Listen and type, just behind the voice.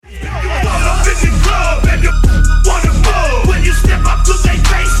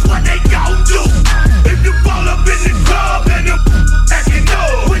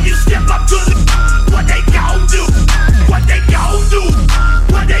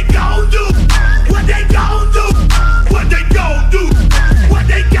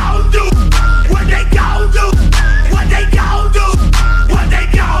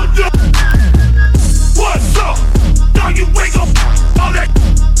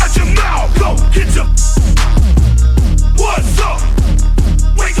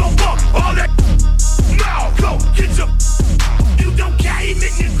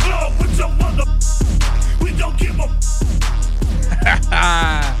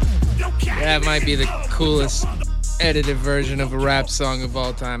That might be the coolest edited version of a rap song of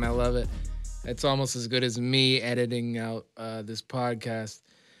all time. I love it. It's almost as good as me editing out this podcast.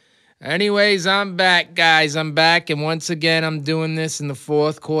 Anyways, I'm back, guys. I'm back, and once again, I'm doing this in the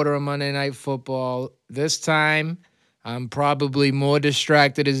fourth quarter of Monday Night Football. This time, I'm probably more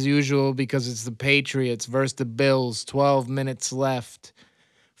distracted as usual because it's the Patriots versus the Bills. 12 minutes left.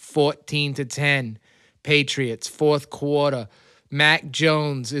 14-10. Patriots, fourth quarter. Mac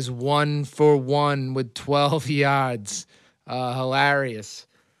Jones is 1 for 1 with 12 yards. Hilarious.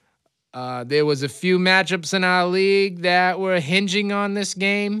 There was a few matchups in our league that were hinging on this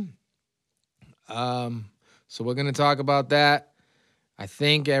game. So we're going to talk about that. I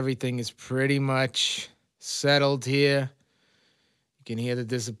think everything is pretty much settled here. You can hear the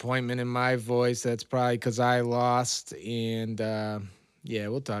disappointment in my voice. That's probably because I lost. And, yeah,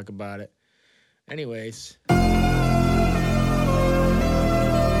 we'll talk about it. Anyways.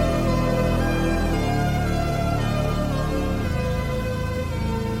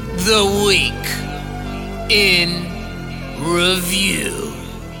 The Week in Review.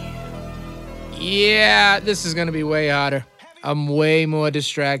 Yeah, this is going to be way harder. I'm way more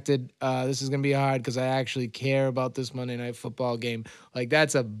distracted. This is going to be hard because I actually care about this Monday Night Football game. Like,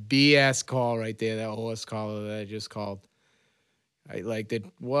 that's a BS call right there, that horse collar that I just called.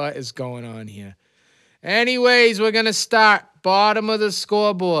 What is going on here? Anyways, we're going to start. Bottom of the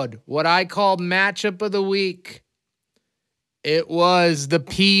scoreboard. What I called matchup of the week. It was the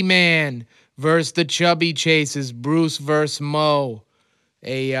P-Man versus the Chubby Chasers. Bruce versus Mo.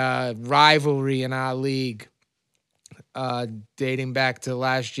 A rivalry in our league. Dating back to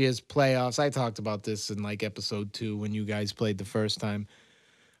last year's playoffs. I talked about this in like episode 2 when you guys played the first time.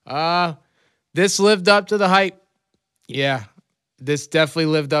 This lived up to the hype. Yeah. This definitely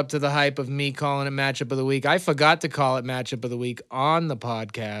lived up to the hype of me calling it matchup of the week. I forgot to call it matchup of the week on the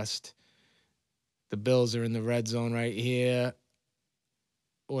podcast. The Bills are in the red zone right here.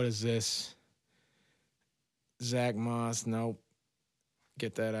 What is this? Zach Moss. Nope.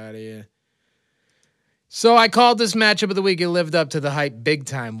 Get that out of here. So I called this matchup of the week. It lived up to the hype big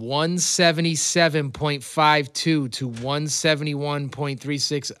time. 177.52 to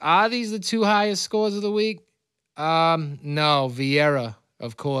 171.36. Are these the two highest scores of the week? No, Vieira,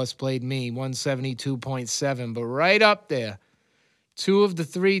 of course, played me, 172.7, but right up there. 2 of the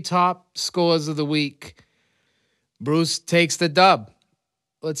 3 top scores of the week. Bruce takes the dub.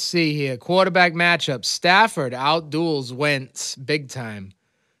 Let's see here. Quarterback matchup. Stafford outduels Wentz big time.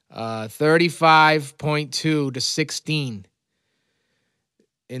 35.2 to 16.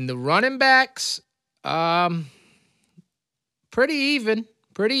 In the running backs, pretty even.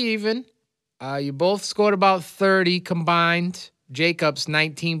 You both scored about 30 combined. Jacobs,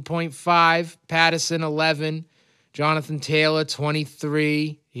 19.5. Patterson, 11. Jonathan Taylor,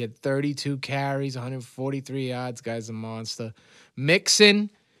 23. He had 32 carries, 143 yards. Guy's a monster. Mixon,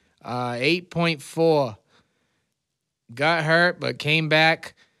 8.4. Got hurt, but came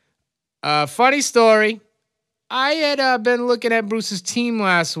back. Funny story. I had been looking at Bruce's team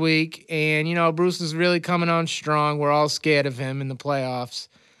last week, and, Bruce is really coming on strong. We're all scared of him in the playoffs.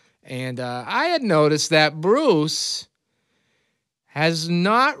 And I had noticed that Bruce has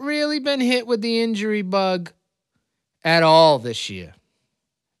not really been hit with the injury bug at all this year.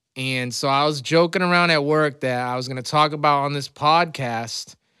 And so I was joking around at work that I was going to talk about on this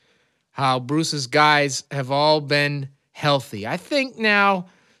podcast how Bruce's guys have all been healthy. I think now,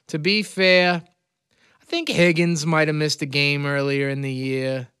 to be fair, I think Higgins might have missed a game earlier in the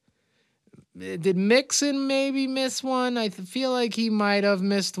year. Did Mixon maybe miss one? I feel like he might have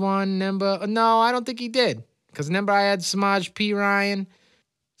missed one. No, I don't think he did. Because remember, I had Samaj P. Ryan.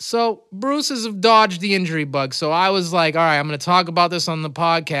 So Bruce has dodged the injury bug. So I was like, all right, I'm going to talk about this on the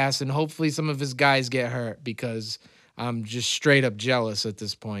podcast, and hopefully some of his guys get hurt because I'm just straight up jealous at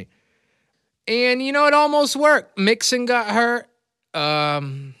this point. And, it almost worked. Mixon got hurt.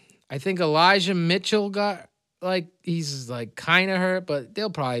 I think Elijah Mitchell got, he's kind of hurt, but they'll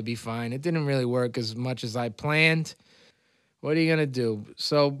probably be fine. It didn't really work as much as I planned. What are you going to do?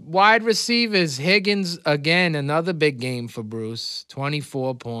 So, wide receivers, Higgins, again, another big game for Bruce.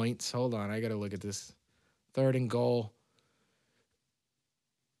 24 points. Hold on, I got to look at this. 3rd and goal.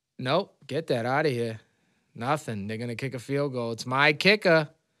 Nope, get that out of here. Nothing. They're going to kick a field goal. It's my kicker.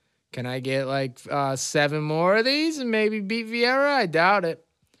 Can I get 7 more of these and maybe beat Vieira? I doubt it.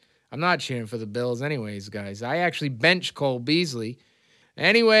 I'm not cheering for the Bills anyways, guys. I actually benched Cole Beasley.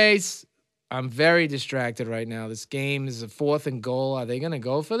 Anyways, I'm very distracted right now. This game is a 4th and goal. Are they going to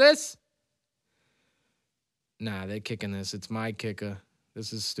go for this? Nah, they're kicking this. It's my kicker.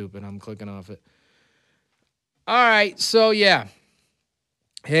 This is stupid. I'm clicking off it. All right, so yeah.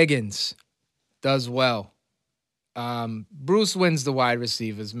 Higgins, does well. Bruce wins the wide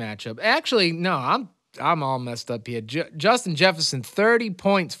receivers matchup. Actually, no, I'm all messed up here. Justin Jefferson, 30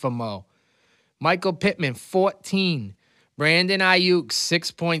 points for Mo. Michael Pittman, 14. Brandon Ayuk,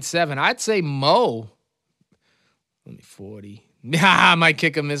 6.7. I'd say Mo. Let me 40. My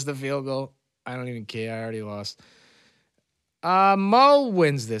kicker missed the field goal. I don't even care. I already lost. Mo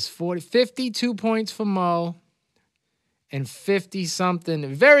wins this. 52 points for Mo. And 50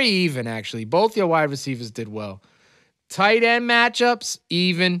 something. Very even, actually. Both your wide receivers did well. Tight end matchups,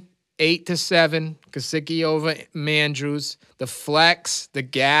 even. 8-7. Gesicki over Mandrews. The flex, the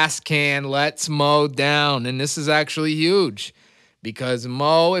gas can lets Mo down. And this is actually huge. Because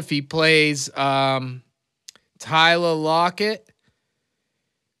Mo, if he plays Tyler Lockett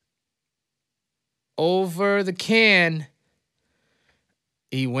over the can,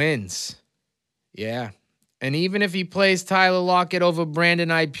 he wins. Yeah. And even if he plays Tyler Lockett over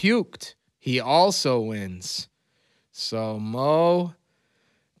Brandon I Puked, he also wins. So Mo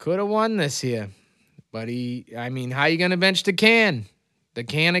could have won this here. But how you going to bench the can? The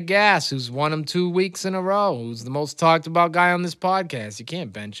can of gas, who's won him 2 weeks in a row, who's the most talked about guy on this podcast. You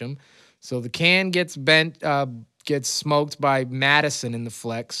can't bench him. So the can gets smoked by Madison in the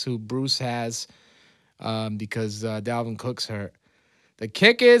flex, who Bruce has because Dalvin Cook's hurt. The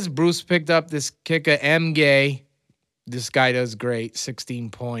kick is Bruce picked up this kicker, M. Gay. This guy does great. 16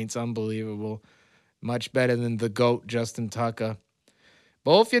 points. Unbelievable. Much better than the GOAT, Justin Tucker.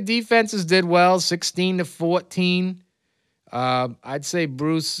 Both your defenses did well, 16-14. I'd say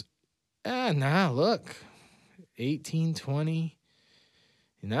Bruce, look, 18-20.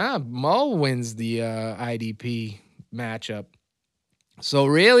 Mo wins the IDP matchup. So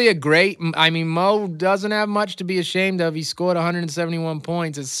really Mo doesn't have much to be ashamed of. He scored 171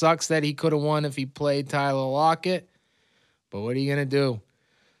 points. It sucks that he could have won if he played Tyler Lockett. But what are you going to do?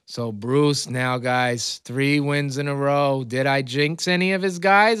 So Bruce now, guys, 3 wins in a row. Did I jinx any of his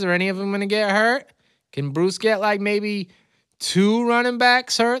guys? Are any of them going to get hurt? Can Bruce get like maybe 2 running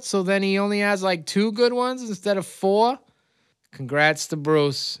backs hurt? So then he only has like 2 good ones instead of 4? Congrats to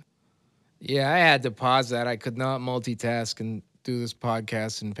Bruce. Yeah, I had to pause that. I could not multitask and do this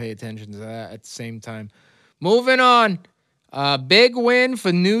podcast and pay attention to that at the same time. Moving on. Big win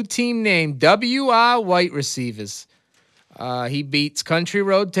for new team name, WR White Receivers. He beats Country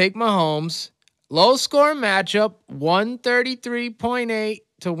Road Take Mahomes. Low score matchup, 133.8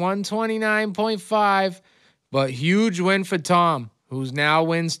 to 129.5. But huge win for Tom, who's now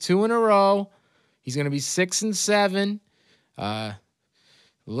wins 2 in a row. He's going to be 6-7.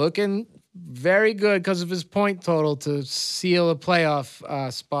 Looking very good because of his point total to seal a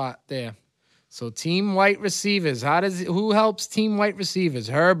playoff spot there. So team white receivers. Who helps team white receivers?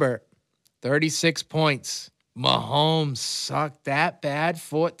 Herbert, 36 points. Mahomes sucked that bad,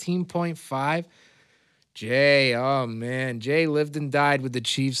 14.5. Jay, oh man, Jay lived and died with the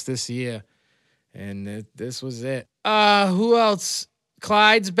Chiefs this year, and this was it. Who else?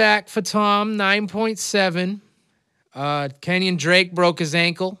 Clyde's back for Tom, 9.7. Kenyon Drake broke his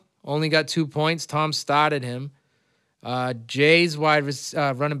ankle, only got 2 points. Tom started him. Jay's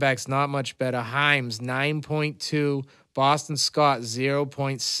running back's not much better. Himes, 9.2. Boston Scott,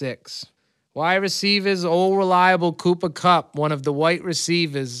 0.6. Wide receivers, old reliable Cooper Kupp, one of the white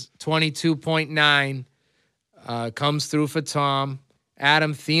receivers, 22.9. Comes through for Tom.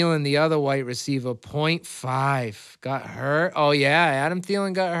 Adam Thielen, the other white receiver, 0.5. Got hurt. Oh, yeah, Adam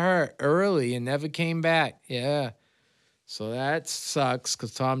Thielen got hurt early and never came back. Yeah. So that sucks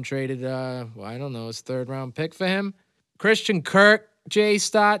because Tom traded, his 3rd-round pick for him. Christian Kirk, Jay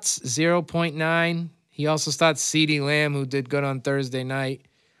starts, 0.9. He also starts CeeDee Lamb, who did good on Thursday night.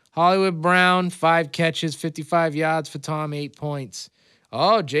 Hollywood Brown, 5 catches, 55 yards for Tom, 8 points.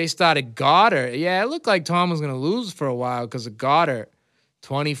 Oh, Jay started Goddard. Yeah, it looked like Tom was going to lose for a while because of Goddard.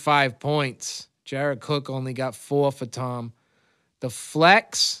 25 points. Jared Cook only got 4 for Tom. The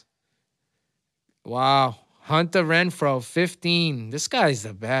flex, wow. Hunter Renfrow, 15. This guy's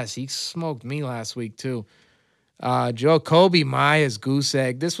the best. He smoked me last week, too. Jacoby Myers, goose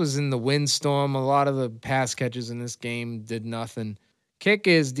egg. This was in the windstorm. A lot of the pass catches in this game did nothing. Kick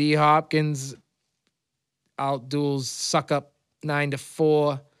is D. Hopkins outduels Suck Up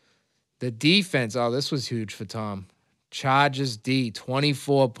 9-4. The defense, this was huge for Tom. Chargers D,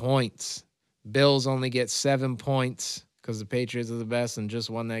 24 points. Bills only get 7 points because the Patriots are the best and just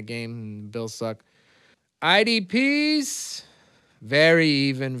won that game, and Bills suck. IDPs, very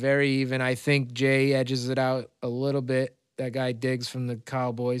even, very even. I think Jay edges it out a little bit. That guy Diggs from the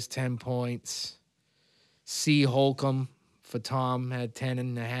Cowboys, 10 points. C. Holcomb for Tom had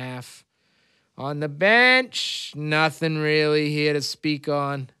 10.5. On the bench, nothing really here to speak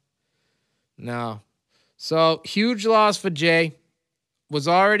on. No. So huge loss for Jay. Was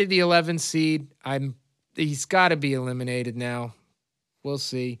already the 11th seed. He's got to be eliminated now. We'll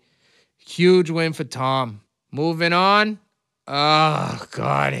see. Huge win for Tom. Moving on. Oh,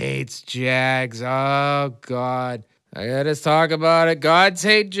 God hates Jags. Oh, God. I gotta talk about it. God's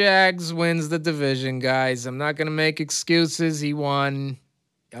hate Jags wins the division, guys. I'm not gonna make excuses. He won.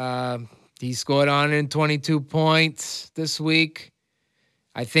 He scored 122 points this week.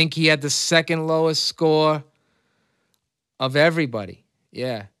 I think he had the second lowest score of everybody.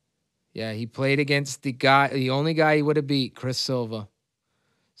 Yeah. Yeah, he played against the only guy he would have beat, Chris Silva.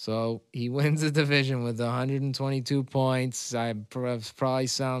 So he wins the division with 122 points. I probably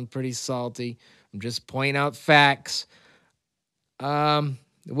sound pretty salty. I'm just pointing out facts. It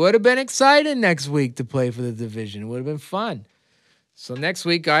would have been exciting next week to play for the division. It would have been fun. So next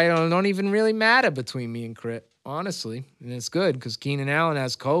week, I don't even really matter between me and Crit, honestly. And it's good because Keenan Allen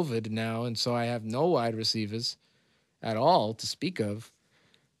has COVID now, and so I have no wide receivers at all to speak of.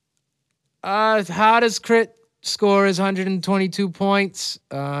 How does Crit score his 122 points?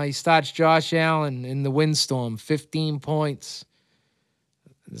 He starts Josh Allen in the windstorm, 15 points.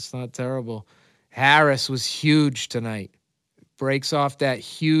 It's not terrible. Harris was huge tonight. Breaks off that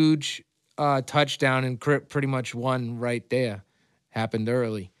huge touchdown, and Crit pretty much won right there. Happened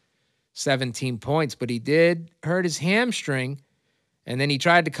early. 17 points, but he did hurt his hamstring, and then he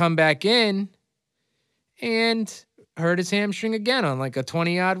tried to come back in and hurt his hamstring again on like a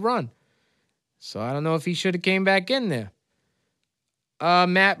 20-yard run. So I don't know if he should have came back in there.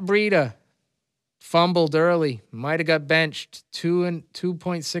 Matt Breida fumbled early. Might have got benched.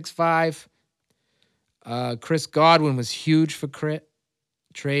 2.65. Chris Godwin was huge for Crit.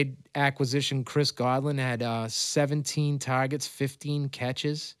 Trade acquisition Chris Godwin had 17 targets, 15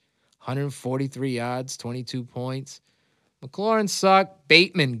 catches, 143 yards, 22 points. McLaurin sucked.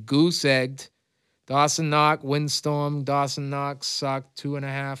 Bateman goose-egged. Dawson Knox, windstorm. Dawson Knox sucked,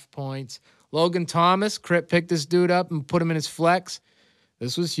 2.5 points. Logan Thomas, Crit picked this dude up and put him in his flex.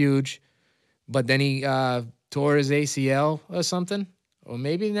 This was huge. But then he tore his ACL or something. Or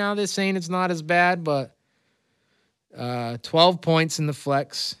maybe now they're saying it's not as bad, but 12 points in the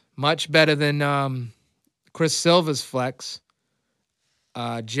flex. Much better than Chris Silva's flex.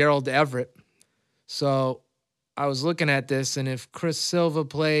 Gerald Everett. So I was looking at this, and if Chris Silva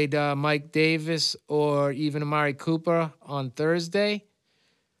played Mike Davis or even Amari Cooper on Thursday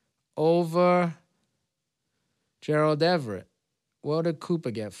over Gerald Everett, what did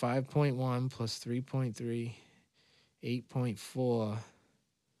Cooper get? 5.1 plus 3.3, 8.4.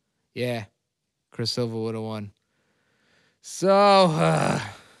 Yeah, Chris Silva would have won. So, what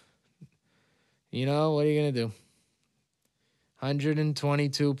are you going to do?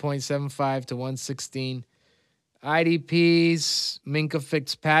 122.75 to 116. IDPs, Minka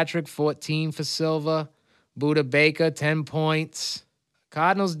Fitzpatrick, 14 for Silva. Buda Baker, 10 points.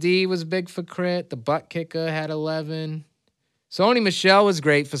 Cardinals D was big for Crit. The butt kicker had 11. Sony Michel was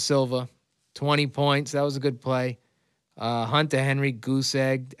great for Silva. 20 points. That was a good play. Hunter Henry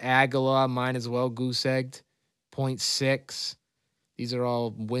goose-egged. Aguilar might as well goose-egged. 0.6. These are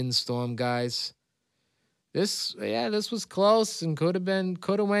all windstorm guys. This was close and could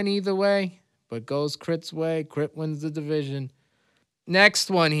have went either way, but goes Crit's way. Crit wins the division. Next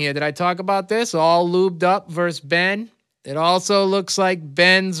one here. Did I talk about this? All lubed up versus Ben. It also looks like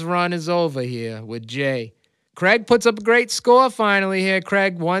Ben's run is over here with Jay. Craig puts up a great score finally here.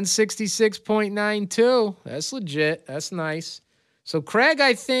 Craig, 166.92. That's legit. That's nice. So Craig,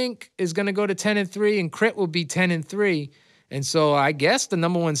 I think, is going to go to 10-3, and Crit will be 10-3. And so I guess the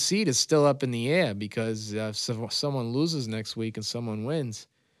number one seed is still up in the air because if someone loses next week and someone wins,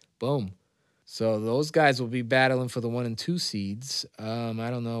 boom. So those guys will be battling for the 1 and 2 seeds. I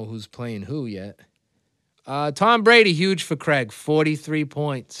don't know who's playing who yet. Tom Brady, huge for Craig, 43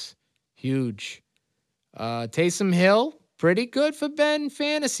 points. Huge. Taysom Hill, pretty good for Ben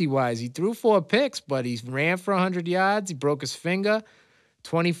fantasy-wise. He threw 4 picks, but he ran for 100 yards. He broke his finger,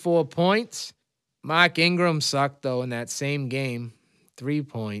 24 points. Mark Ingram sucked, though, in that same game, 3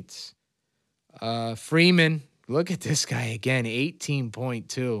 points. Freeman, look at this guy again,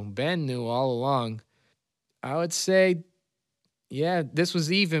 18.2. Ben knew all along. I would say, yeah, this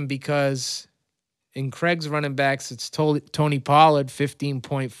was even because in Craig's running backs, it's Tony Pollard,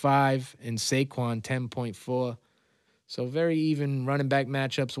 15.5, and Saquon, 10.4. So very even running back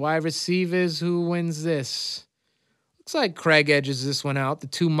matchups. Wide receivers, who wins this? Looks like Craig edges this one out. The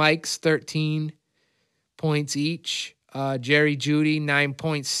two Mikes, 13 points each. Jerry Jeudy,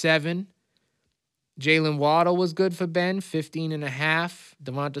 9.7. Jalen Waddle was good for Ben, 15.5.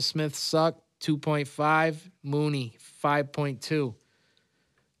 Devonta Smith sucked, 2.5. Mooney, 5.2.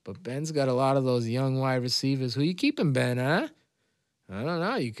 But Ben's got a lot of those young wide receivers. Who you keeping, Ben, huh? I don't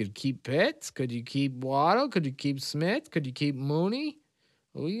know. You could keep Pitts. Could you keep Waddle? Could you keep Smith? Could you keep Mooney?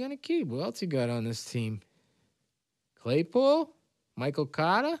 Who are you going to keep? Who else you got on this team? Claypool? Michael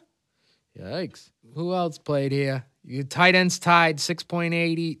Carter? Yikes. Who else played here? Your tight ends tied, 6.8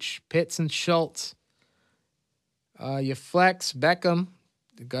 each. Pitts and Schultz. Your flex, Beckham,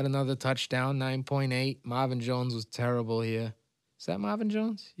 got another touchdown, 9.8. Marvin Jones was terrible here. Is that Marvin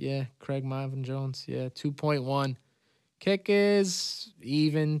Jones? Yeah, Craig Marvin Jones. Yeah, 2.1. Kick is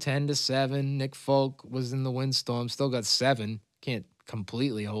even, 10-7. Nick Folk was in the windstorm, still got 7. Can't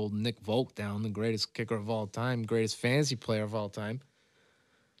completely hold Nick Folk down, the greatest kicker of all time, greatest fantasy player of all time.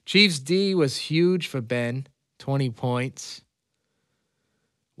 Chiefs D was huge for Ben, 20 points.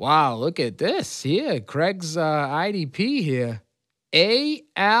 Wow, look at this here. Craig's IDP here.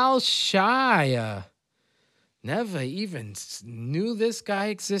 A.L. Shire. Never even knew this guy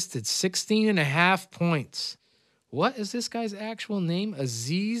existed. 16.5 points. What is this guy's actual name?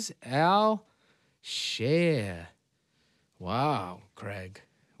 Aziz Al Share. Wow, Craig.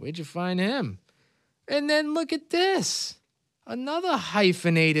 Where'd you find him? And then look at this. Another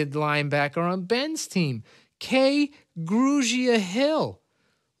hyphenated linebacker on Ben's team. K. Grugia Hill.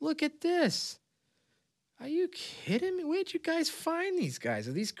 Look at this. Are you kidding me? Where'd you guys find these guys?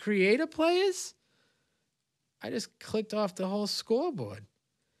 Are these creator players? I just clicked off the whole scoreboard.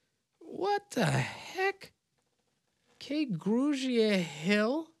 What the heck? K. Grugia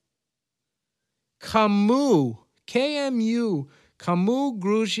Hill? Camus. KMU. Camus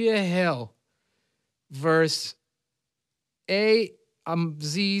Grugia Hill. Versus A.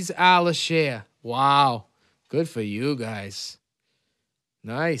 Aziz Al-Share. Wow. Good for you guys.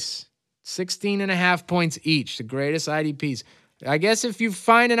 Nice. 16.5 points each. The greatest IDPs. I guess if you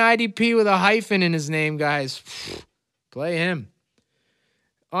find an IDP with a hyphen in his name, guys, play him.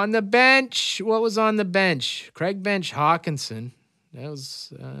 On the bench, what was on the bench? Craig bench Hawkinson. That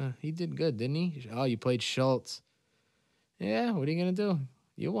was, he did good, didn't he? Oh, you played Schultz. Yeah, what are you going to do?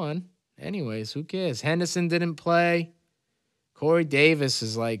 You won. Anyways, who cares? Henderson didn't play. Corey Davis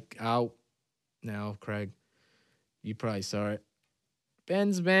is like out now, Craig. You probably saw it.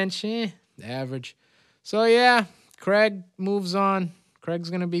 Ben's bench, average. So, yeah, Craig moves on. Craig's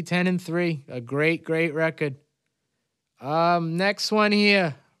going to be 10-3. A great, great record. Next one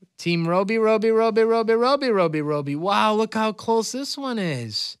here. Team Roby. Wow, look how close this one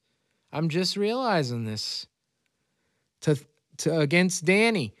is. I'm just realizing this. To against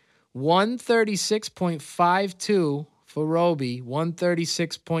Danny. 136.52 for Roby,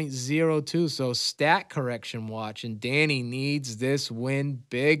 136.02. So stat correction watch. And Danny needs this win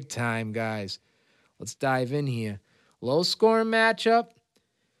big time, guys. Let's dive in here. Low scoring matchup.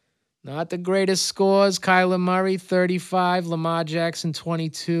 Not the greatest scores. Kyler Murray, 35. Lamar Jackson,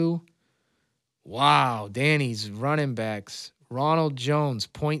 22. Wow. Danny's running backs. Ronald Jones,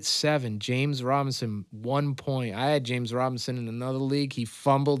 0.7. James Robinson, 1 point. I had James Robinson in another league. He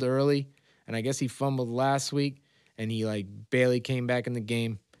fumbled early, and I guess he fumbled last week, and he barely came back in the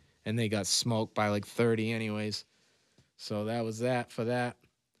game, and they got smoked by 30 anyways. So that was that for that.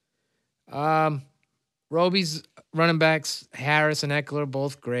 Roby's running backs, Harris and Eckler,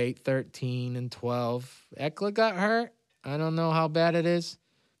 both great, 13 and 12. Eckler got hurt. I don't know how bad it is.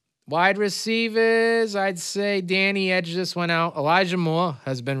 Wide receivers, I'd say Danny edged this one out. Elijah Moore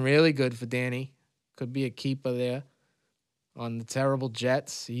has been really good for Danny. Could be a keeper there on the terrible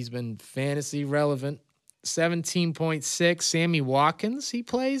Jets. He's been fantasy relevant. 17.6. Sammy Watkins, he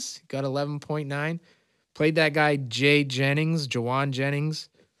plays. Got 11.9. Played that guy Jawan Jennings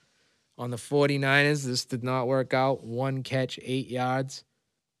on the 49ers. This did not work out. 1 catch, 8 yards.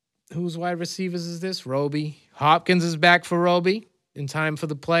 Whose wide receivers is this? Roby. Hopkins is back for Roby. In time for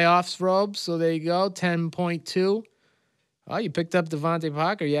the playoffs, Robe. So there you go, 10.2. Oh, you picked up Devontae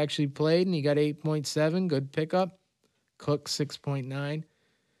Parker. You actually played, and you got 8.7. Good pickup. Cook, 6.9.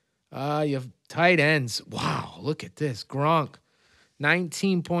 You have tight ends. Wow, look at this. Gronk,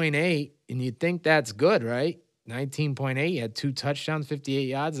 19.8. And you'd think that's good, right? 19.8. You had 2 touchdowns, 58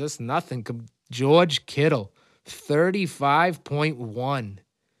 yards. That's nothing. George Kittle, 35.1.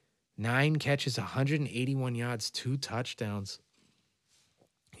 9 catches, 181 yards, 2 touchdowns.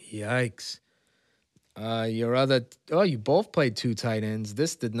 Yikes. You both played 2 tight ends.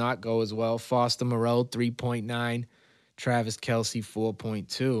 This did not go as well. Foster Moreau, 3.9. Travis Kelce,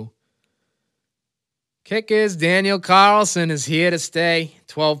 4.2. Kick is Daniel Carlson is here to stay.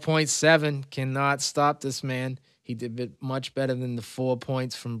 12.7. Cannot stop this man. He did much better than the 4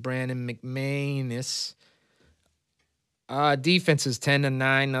 points from Brandon McManus. Defense is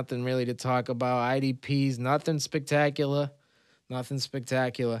 10-9. Nothing really to talk about. IDPs, nothing spectacular. Nothing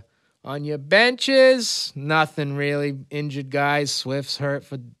spectacular. On your benches, nothing really. Injured guys. Swift's hurt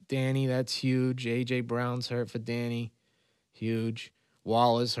for Danny. That's huge. A.J. Brown's hurt for Danny. Huge.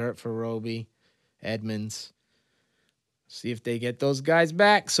 Waller's hurt for Roby. Edmonds. See if they get those guys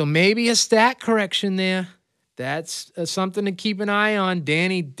back. So maybe a stat correction there. That's something to keep an eye on.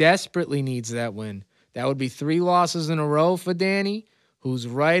 Danny desperately needs that win. That would be 3 losses in a row for Danny, who's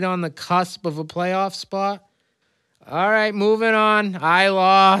right on the cusp of a playoff spot. All right, moving on. I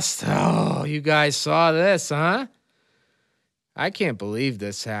lost. Oh, you guys saw this, huh? I can't believe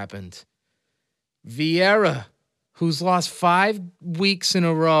this happened. Vieira, who's lost 5 weeks in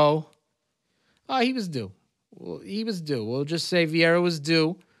a row. Oh, he was due. Well, he was due. We'll just say Vieira was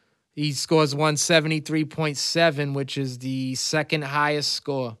due. He scores 173.7, which is the second highest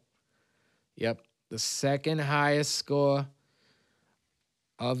score. Yep, the second highest score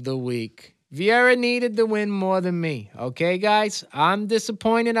of the week. Vieira needed the win more than me. Okay, guys? I'm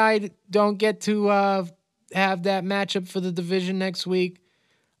disappointed I don't get to have that matchup for the division next week.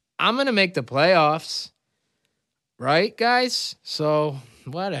 I'm going to make the playoffs. Right, guys? So,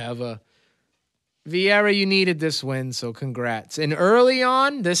 whatever. Vieira, you needed this win, so congrats. And early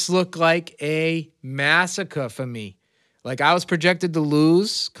on, this looked like a massacre for me. Like, I was projected to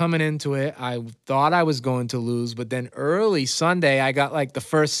lose coming into it. I thought I was going to lose, but then early Sunday, I got like the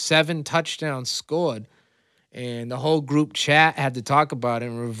first 7 touchdowns scored. And the whole group chat had to talk about it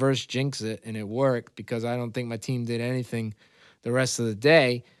and reverse jinx it, and it worked because I don't think my team did anything the rest of the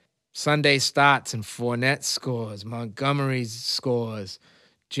day. Sunday starts and Fournette scores. Montgomery scores.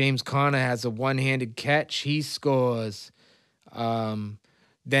 James Conner has a one-handed catch. He scores.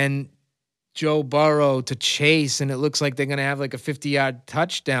 Then Joe Burrow to Chase, and it looks like they're going to have like a 50-yard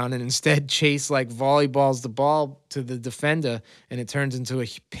touchdown, and instead Chase like volleyballs the ball to the defender, and it turns into a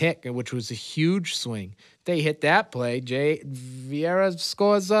pick, which was a huge swing. If they hit that play, Vieira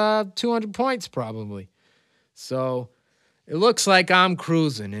scores 200 points probably. So it looks like I'm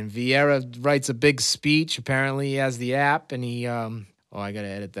cruising, and Vieira writes a big speech. Apparently he has the app, and he I got to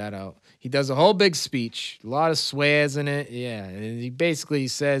edit that out. He does a whole big speech, a lot of swears in it. Yeah, and he basically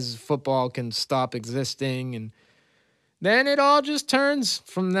says football can stop existing. And then it all just turns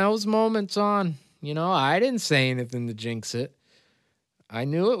from those moments on. You know, I didn't say anything to jinx it. I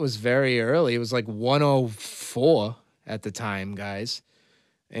knew it was very early. It was like 104 at the time, guys.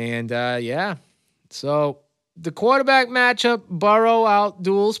 And, yeah. So the quarterback matchup, Burrow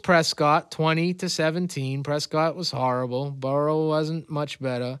outduels Prescott 20-17. Prescott was horrible. Burrow wasn't much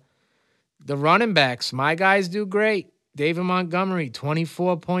better. The running backs, my guys do great. David Montgomery,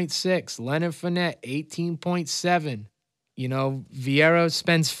 24.6. Leonard Fournette, 18.7. You know, Vieira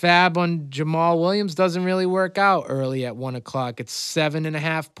spends fab on Jamal Williams. Doesn't really work out early at 1 o'clock. It's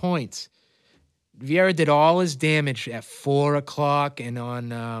 7.5 points. Vieira did all his damage at 4 o'clock and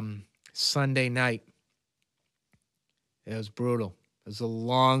on Sunday night. It was brutal. It was a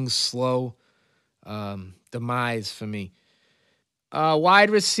long, slow demise for me. Wide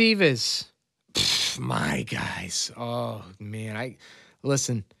receivers. My guys. Oh, man.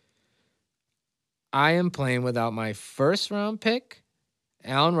 Listen. I am playing without my first-round pick,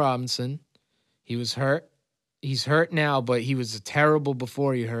 Allen Robinson. He was hurt. He's hurt now, but he was terrible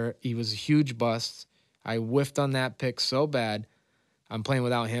before he hurt. He was a huge bust. I whiffed on that pick so bad. I'm playing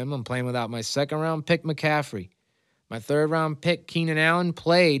without him. I'm playing without my second-round pick, McCaffrey. My third-round pick, Keenan Allen,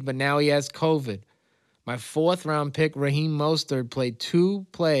 played, but now he has COVID. My fourth-round pick, Raheem Mostert, played 2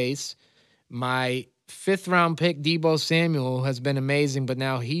 plays. My fifth-round pick, Deebo Samuel, has been amazing, but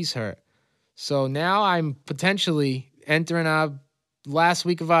now he's hurt. So now I'm potentially entering our last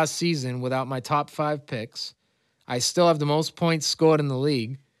week of our season without my top 5 picks. I still have the most points scored in the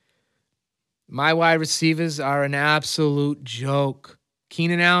league. My wide receivers are an absolute joke.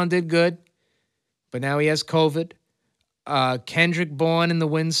 Keenan Allen did good, but now he has COVID. Kendrick Bourne in the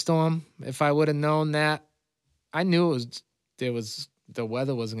windstorm. If I would have known that, I knew the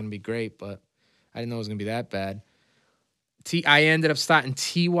weather wasn't going to be great, but I didn't know it was going to be that bad. I ended up starting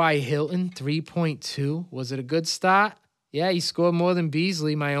T.Y. Hilton, 3.2. Was it a good start? Yeah, he scored more than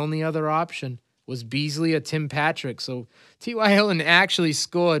Beasley. My only other option was Beasley or Tim Patrick. So T.Y. Hilton actually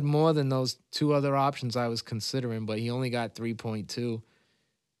scored more than those 2 other options I was considering, but he only got 3.2.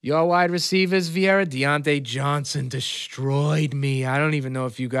 Your wide receivers, Vieira, Deontay Johnson destroyed me. I don't even know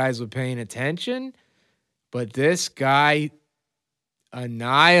if you guys were paying attention, but this guy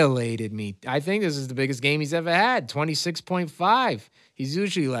annihilated me. I think this is the biggest game he's ever had, 26.5. He's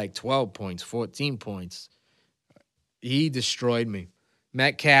usually like 12 points, 14 points. He destroyed me.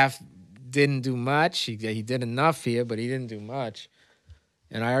 Metcalf didn't do much. He did enough here, but he didn't do much.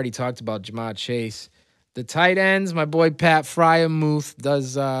 And I already talked about Jamar Chase. The tight ends, my boy Pat Fryermuth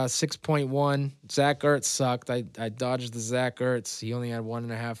does 6.1. Zach Ertz sucked. I dodged the Zach Ertz. He only had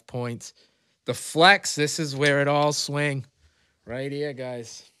 1.5 points. The flex, this is where it all swing. Right here,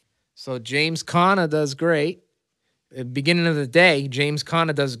 guys. So James Conner does great. At the beginning of the day, James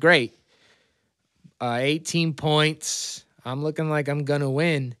Conner does great. 18 points. I'm looking like I'm going to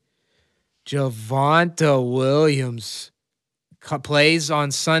win. Javonte Williams plays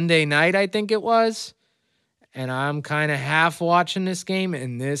on Sunday night, I think it was. And I'm kind of half watching this game,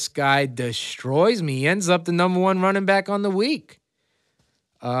 and this guy destroys me. He ends up the number one running back on the week.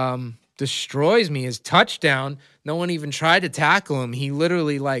 Destroys me. His touchdown, no one even tried to tackle him. He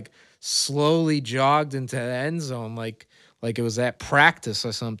literally, slowly jogged into the end zone like it was at practice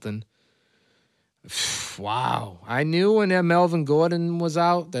or something. Wow. I knew when Melvin Gordon was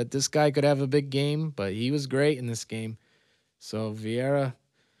out that this guy could have a big game, but he was great in this game. So Vieira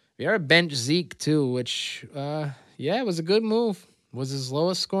benched Zeke too, which, it was a good move. Was his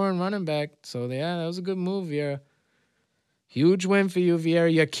lowest scoring running back. So, that was a good move, Vieira. Huge win for you,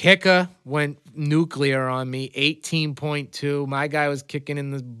 Vieira. Your kicker went nuclear on me, 18.2. My guy was kicking in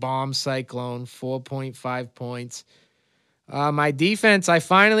the bomb cyclone, 4.5 points. My defense, I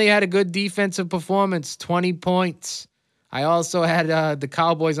finally had a good defensive performance, 20 points. I also had the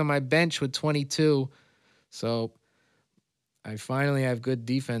Cowboys on my bench with 22. So I finally have good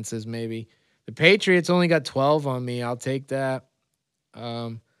defenses, maybe. The Patriots only got 12 on me. I'll take that.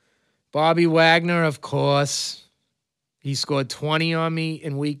 Bobby Wagner, of course. He scored 20 on me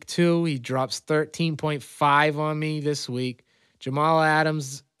in week 2. He drops 13.5 on me this week. Jamal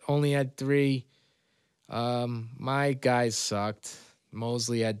Adams only had 3. My guys sucked.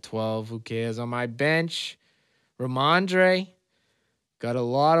 Mosley had 12. Who cares? On my bench, Ramondre got a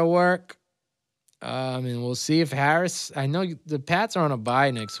lot of work. And we'll see if Harris. I know the Pats are on a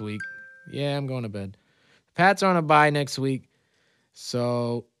bye next week. Yeah, I'm going to bed. Pats are on a bye next week.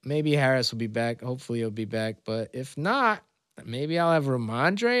 So maybe Harris will be back. Hopefully he'll be back. But if not, maybe I'll have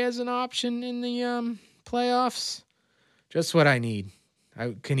Ramondre as an option in the playoffs. Just what I need.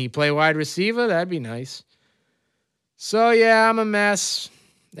 Can he play wide receiver? That'd be nice. So, I'm a mess.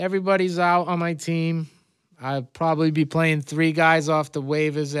 Everybody's out on my team. I'll probably be playing 3 guys off the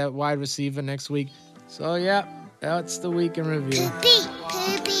waivers at wide receiver next week. So, that's the week in review. Poopy.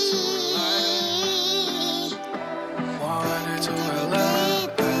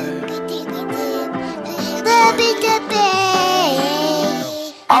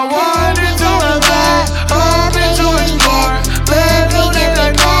 I wanted to relax, hoping to explore. Little did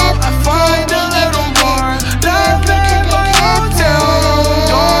I know I find a little more. Love in my hotel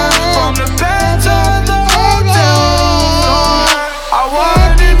door, from the bed to the hotel door. I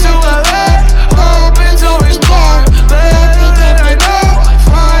wanted to relax, hoping to explore. Little did I know I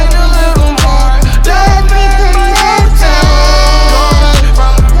find a little more. Love in my hotel door,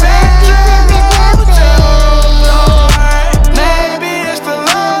 from the bed to the hotel door. Maybe it's the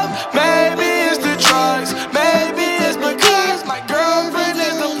love, maybe it's the drugs, maybe it's because my girlfriend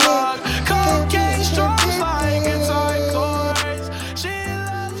is the plug. Cocaine strokes like it's on toys. She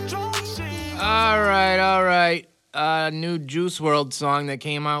loves drugs. All right. New Juice WRLD song that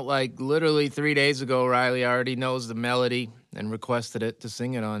came out literally 3 days ago. Riley already knows the melody and requested it to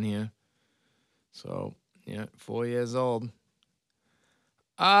sing it on here. So, 4 years old.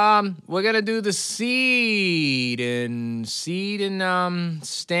 We're gonna do the seed and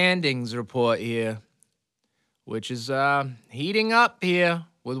standings report here, which is heating up here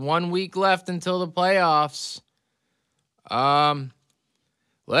with 1 week left until the playoffs.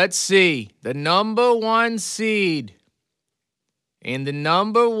 Let's see. The number 1 seed and the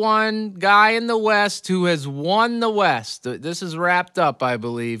number 1 guy in the West who has won the West. This is wrapped up, I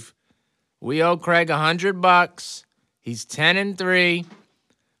believe. We owe Craig $100. He's 10-3.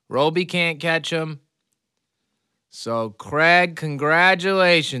 Roby can't catch him. So, Craig,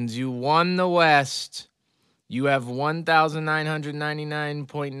 congratulations. You won the West. You have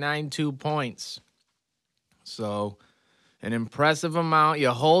 1,999.92 points. So, an impressive amount.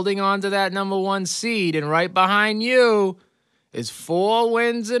 You're holding on to that number 1 seed, and right behind you is 4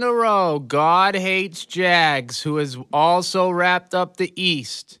 wins in a row. God Hates Jags, who has also wrapped up the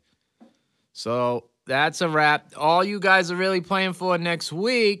East. So, that's a wrap. All you guys are really playing for next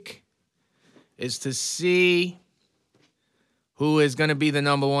week is to see who is going to be the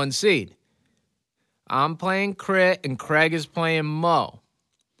number 1 seed. I'm playing Crit, and Craig is playing Mo.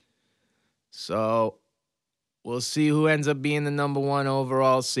 So we'll see who ends up being the number 1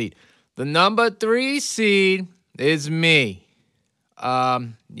 overall seed. The number 3 seed is me. I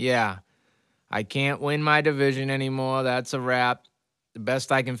can't win my division anymore. That's a wrap. The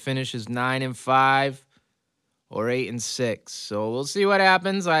best I can finish is 9-5. or 8-6. So we'll see what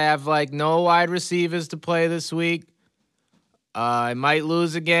happens. I have like no wide receivers to play this week. I might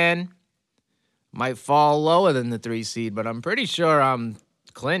lose again. Might fall lower than the 3 seed, but I'm pretty sure I'm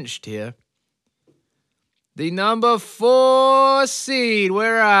clinched here. The number 4 seed,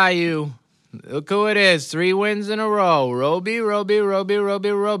 where are you? Look who it is. 3 wins in a row. Roby.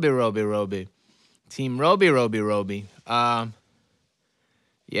 Team Roby.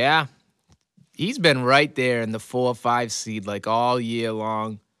 Yeah. He's been right there in the 4 or 5 seed like all year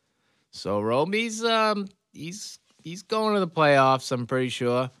long. So Roby's he's going to the playoffs, I'm pretty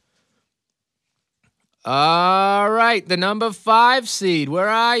sure. All right, the number 5 seed. Where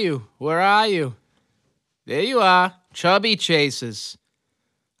are you? There you are. Chubby Chases.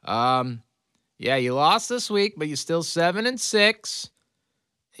 Yeah, you lost this week, but you're still 7-6.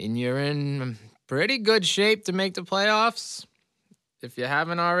 And you're in pretty good shape to make the playoffs if you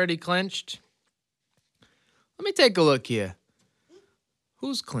haven't already clinched. Let me take a look here.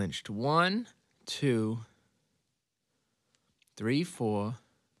 Who's clinched? 1, 2, 3, 4,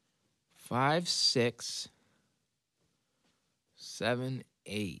 5, 6, 7,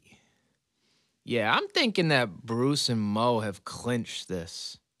 8. Yeah, I'm thinking that Bruce and Mo have clinched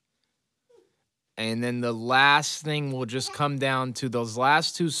this. And then the last thing will just come down to those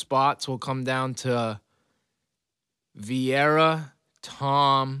last 2 spots will come down to Vieira,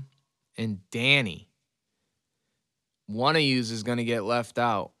 Tom, and Danny. One of yous is going to get left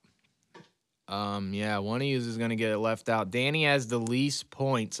out. Yeah, one of yous is going to get left out. Danny has the least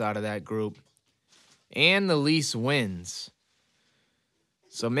points out of that group and the least wins.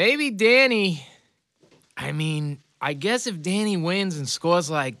 So maybe Danny, I guess if Danny wins and scores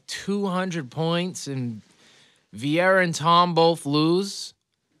like 200 points and Vieira and Tom both lose,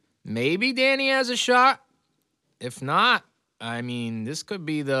 maybe Danny has a shot. If not, this could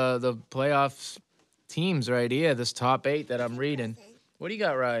be the playoff teams right here, this top 8 that I'm reading. What do you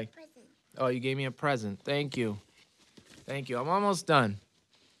got, Rai? Oh, you gave me a present. Thank you. I'm almost done.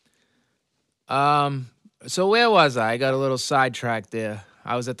 So where was I? I got a little sidetracked there.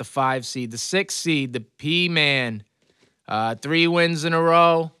 I was at the 5 seed. The 6 seed, the P-Man. 3 wins in a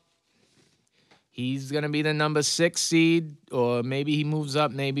row. He's going to be the number 6 seed, or maybe he moves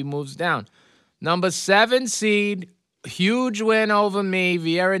up, maybe moves down. Number 7 seed, huge win over me.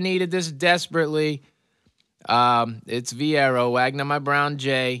 Vieira needed this desperately. It's Vieira, Wagner, my Brown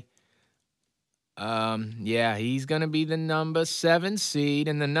J. Yeah, he's going to be the number 7 seed.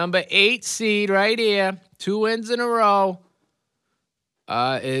 And the number 8 seed right here, 2 wins in a row,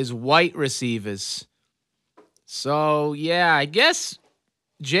 is White Receivers. So, yeah, I guess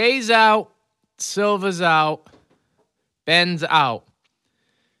Jay's out, Silver's out, Ben's out.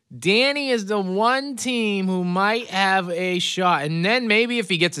 Danny is the one team who might have a shot. And then maybe if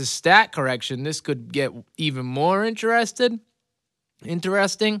he gets a stat correction, this could get even more interesting.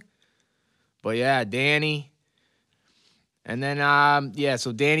 But yeah, Danny. And then,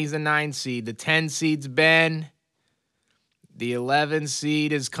 so Danny's the 9 seed. The 10 seed's Ben. The 11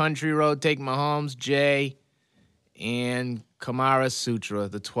 seed is Country Road, Take Mahomes, Jay. And Kamara Sutra,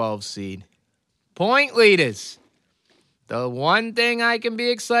 the 12 seed. Point leaders. The one thing I can be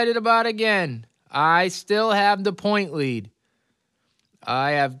excited about again, I still have the point lead.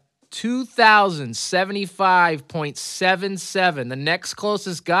 I have 2,075.77. The next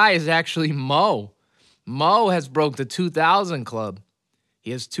closest guy is actually Mo. Mo has broke the 2,000 club.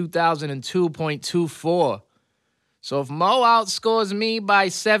 He has 2,002.24. So if Mo outscores me by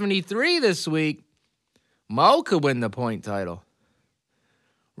 73 this week, Mo could win the point title.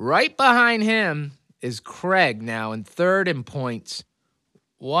 Right behind him is Craig now in 3rd in points.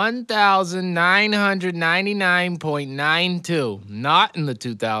 1,999.92. Not in the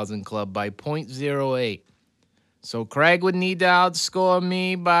 2,000 club by 0.08. So Craig would need to outscore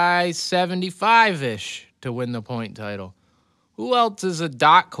me by 75-ish to win the point title. Who else is a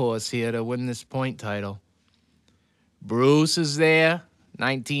dark horse here to win this point title? Bruce is there,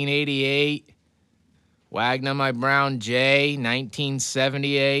 1988. Wagner, my Brown J,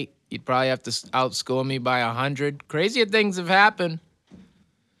 1978. You'd probably have to outscore me by 100. Crazier things have happened.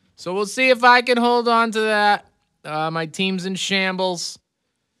 So we'll see if I can hold on to that. My team's in shambles.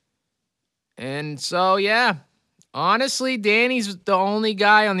 And so, yeah. Honestly, Danny's the only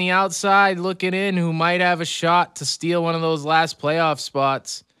guy on the outside looking in who might have a shot to steal one of those last playoff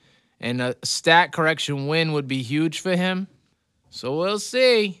spots. And a stat correction win would be huge for him. So we'll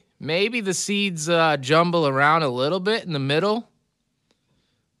see. Maybe the seeds jumble around a little bit in the middle.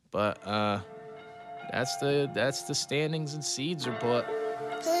 But that's the standings and seeds report.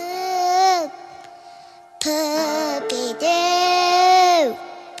 Puppy do.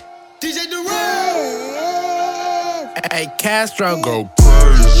 DJ Durant. Hey, Castro go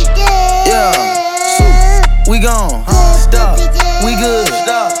crazy. Yeah, we gone. Stop. We good.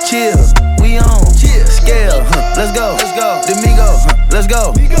 Stop. Chill. We on. Scale. Let's go. Domingo. Let's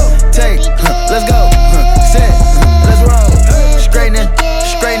go. Take. Let's go. Set. Let's roll. Straightening.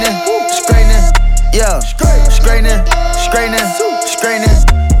 Yeah. Straightening.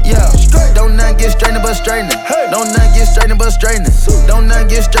 Yeah. Don't not get straightening but straightening. Don't not get straightening but straightening. Don't not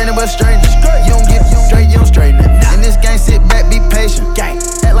get straightening but straightening. You don't get straight, you don't straighten it. In this game, sit back, be patient.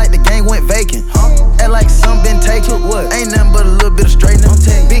 Act like the game went vacant. Act like some been taken. What? Ain't nothing but a little bit of straightening.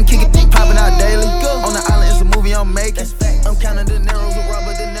 Been kicking, popping out daily. On the island, it's a movie I'm making. I'm counting the narrows with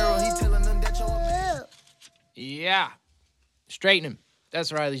Robert De Niro. He telling them that you're a man. Yeah. Straighten him.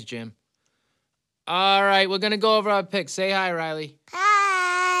 That's Riley's gym. All right, we're going to go over our picks. Say hi, Riley.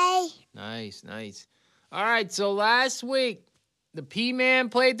 Hi. Nice. All right, so last week, the P-Man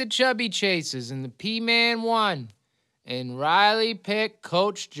played the Chubby Chasers, and the P-Man won. And Riley picked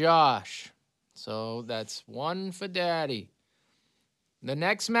Coach Josh. So that's one for Daddy. The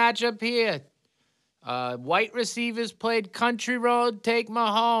next matchup here, White Receivers played Country Road, Take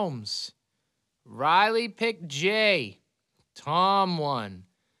Mahomes. Riley picked Jay. Tom won.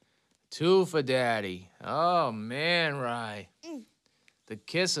 2 for Daddy. Oh, man, Rye. The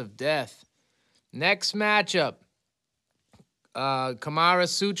kiss of death. Next matchup, Kamara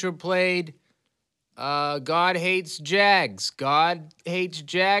Sutra played God Hates Jags. God Hates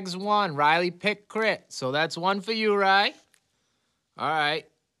Jags won. Riley picked Crit. So that's 1 for you, Rye. All right.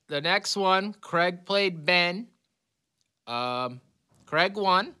 The next one, Craig played Ben. Craig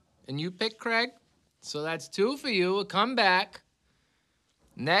won, and you picked Craig. So that's 2 for you. A comeback.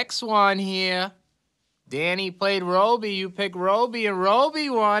 Next one here, Danny played Roby. You picked Roby, and Roby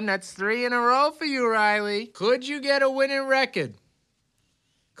won. That's 3 in a row for you, Riley. Could you get a winning record?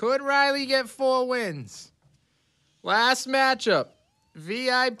 Could Riley get 4 wins? Last matchup,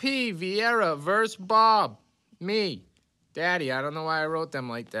 VIP, Vieira versus Bob. Me. Daddy, I don't know why I wrote them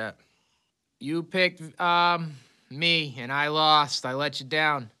like that. You picked me, and I lost. I let you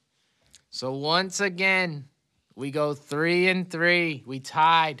down. So once again, we go 3-3. We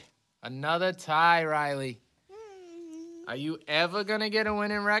tied. Another tie, Riley. Are you ever going to get a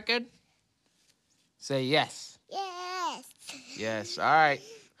winning record? Say yes. Yes. All right.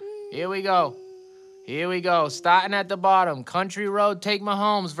 Here we go. Starting at the bottom. Country Road, Take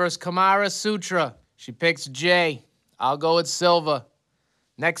Mahomes versus Kamara Sutra. She picks Jay. I'll go with Silva.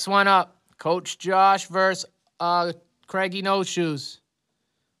 Next one up. Coach Josh versus Craigie No Shoes.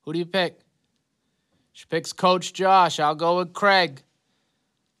 Who do you pick? She picks Coach Josh. I'll go with Craig.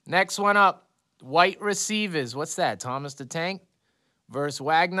 Next one up, White Receivers. What's that, Thomas the Tank? Versus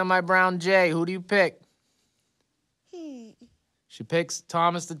Wagner, My Brown Jay. Who do you pick? She picks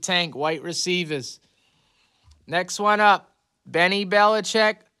Thomas the Tank, White Receivers. Next one up, Benny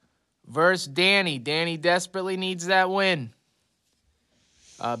Belichick versus Danny. Danny desperately needs that win.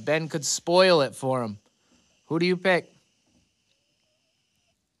 Ben could spoil it for him. Who do you pick?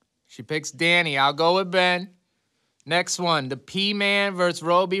 She picks Danny. I'll go with Ben. Next one, the P-Man versus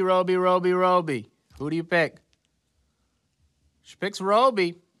Roby. Who do you pick? She picks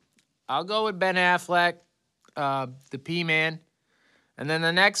Roby. I'll go with Ben Affleck, the P-Man. And then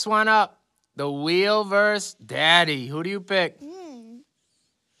the next one up, the Wheel versus Daddy. Who do you pick?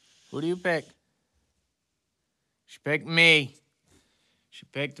 Who do you pick? She picked me.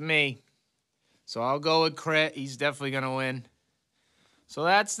 So I'll go with Crit. He's definitely going to win. So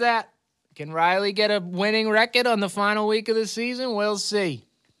that's that. Can Riley get a winning record on the final week of the season? We'll see.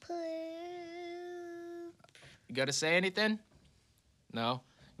 You got to say anything? No?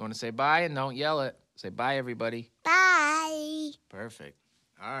 You want to say bye and don't yell it? Say bye, everybody. Bye. Perfect.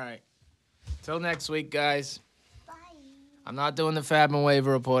 All right. Till next week, guys. Bye. I'm not doing the Fab and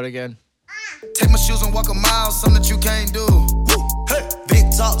Waiver report again. Take my shoes and walk a mile, something that you can't do. Hey.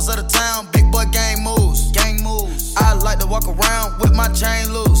 Big talks of the town, big boy gang moves. I like to walk around with my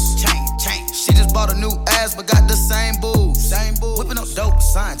chain loose. Chain. She just bought a new ass, but got the same boobs. Whipping up dope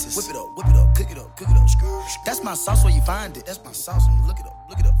scientists. Whip it up, cook it up. That's my sauce where you find it. That's my sauce when you look it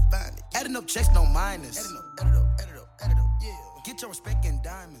up, find it. Adding up checks, no minus. Add it up, yeah. Get your respect in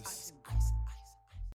diamonds.